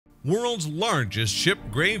World's largest ship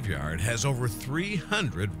graveyard has over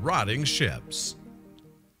 300 rotting ships.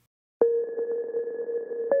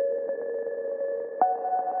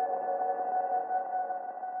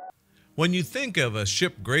 When you think of a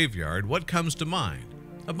ship graveyard, what comes to mind?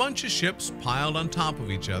 A bunch of ships piled on top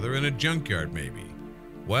of each other in a junkyard, maybe.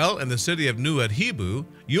 Well, in the city of Nouadhibou,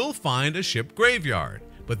 you'll find a ship graveyard,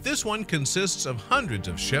 but this one consists of hundreds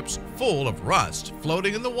of ships full of rust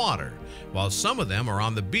floating in the water, while some of them are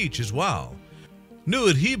on the beach as well.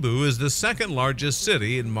 Nouadhibou is the second largest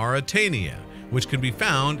city in Mauritania, which can be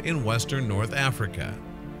found in western North Africa.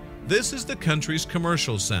 This is the country's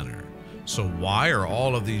commercial center. So why are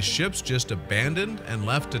all of these ships just abandoned and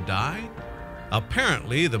left to die?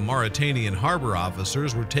 Apparently, the Mauritanian harbor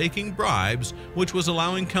officers were taking bribes, which was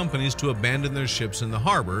allowing companies to abandon their ships in the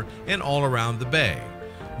harbor and all around the bay.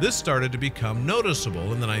 This started to become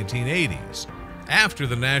noticeable in the 1980s, after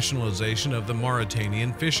the nationalization of the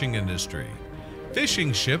Mauritanian fishing industry.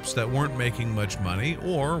 Fishing ships that weren't making much money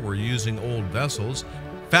or were using old vessels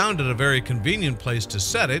found it a very convenient place to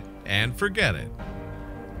set it and forget it.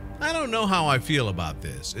 I don't know how I feel about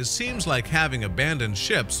this. It seems like having abandoned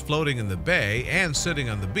ships floating in the bay and sitting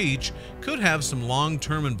on the beach could have some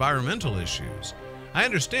long-term environmental issues. I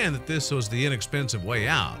understand that this was the inexpensive way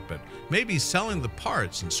out, but maybe selling the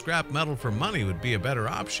parts and scrap metal for money would be a better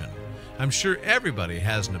option. I'm sure everybody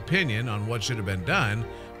has an opinion on what should have been done,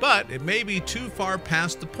 but it may be too far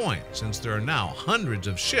past the point since there are now hundreds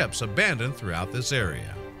of ships abandoned throughout this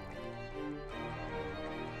area.